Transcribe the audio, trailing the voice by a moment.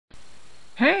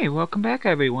Hey, welcome back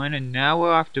everyone, and now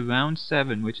we're off to round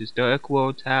 7, which is Dark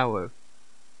World Tower.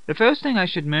 The first thing I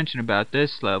should mention about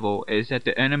this level is that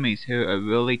the enemies here are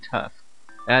really tough,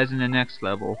 as in the next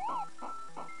level.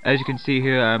 As you can see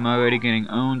here, I'm already getting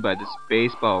owned by this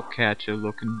baseball catcher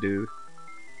looking dude.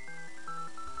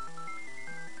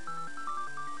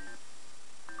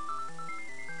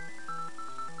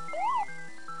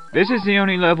 This is the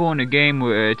only level in the game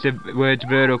where it's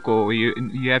vertical.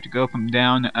 You have to go from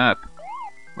down to up.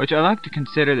 Which I like to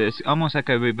consider this almost like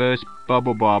a reverse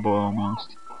bubble bobble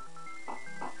almost.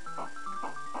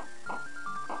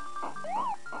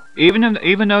 Even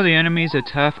though the enemies are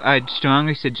tough, I'd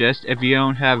strongly suggest if you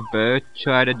don't have Bert,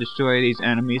 try to destroy these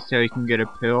enemies so you can get a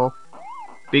pill.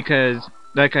 Because,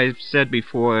 like I said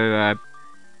before,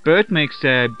 Bert makes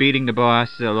beating the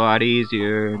boss a lot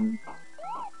easier.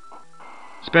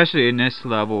 Especially in this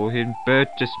level, Bert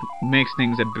just makes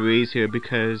things a breeze here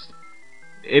because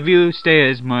if you stay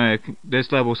as Mark,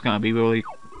 this level's gonna be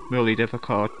really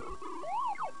difficult.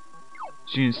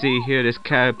 As you can see here, this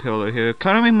caterpillar here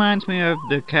kind of reminds me of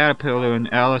the caterpillar in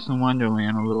Alice in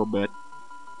Wonderland a little bit.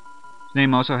 His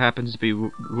name also happens to be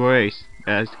Royce,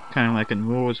 as kind of like in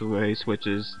Rules Royce, which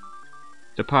is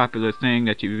the popular thing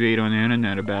that you read on the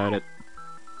internet about it.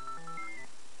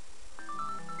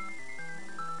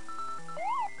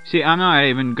 See, I'm not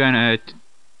even gonna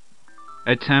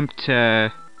attempt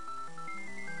to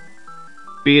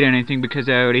beat anything because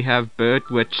I already have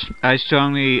Bert, which I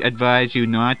strongly advise you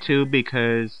not to,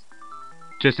 because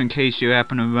just in case you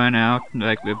happen to run out,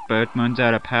 like if Bert runs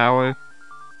out of power.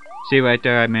 See right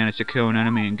there, I managed to kill an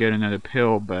enemy and get another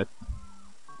pill, but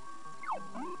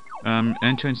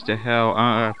entrance to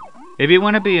hell. If you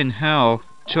want to be in hell,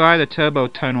 try the turbo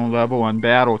tunnel level on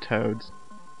Battletoads.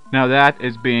 Now that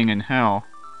is being in hell.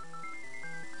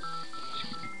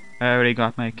 I already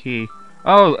got my key.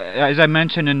 Oh, as I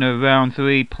mentioned in the round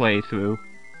 3 playthrough,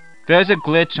 there's a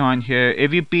glitch on here.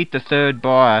 If you beat the third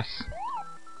boss,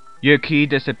 your key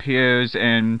disappears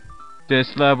and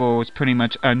this level is pretty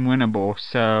much unwinnable.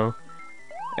 So,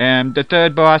 and the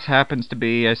third boss happens to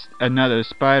be another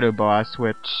spider boss,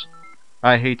 which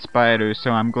I hate spiders,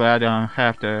 so I'm glad I don't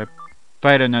have to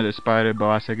fight another spider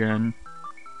boss again.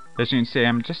 As you can see,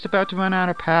 I'm just about to run out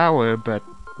of power, but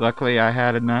luckily I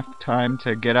had enough time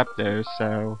to get up there,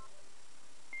 so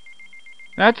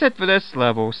that's it for this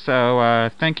level. So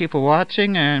thank you for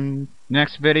watching, and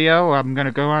next video I'm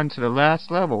gonna go on to the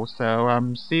last level,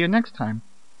 so see you next time.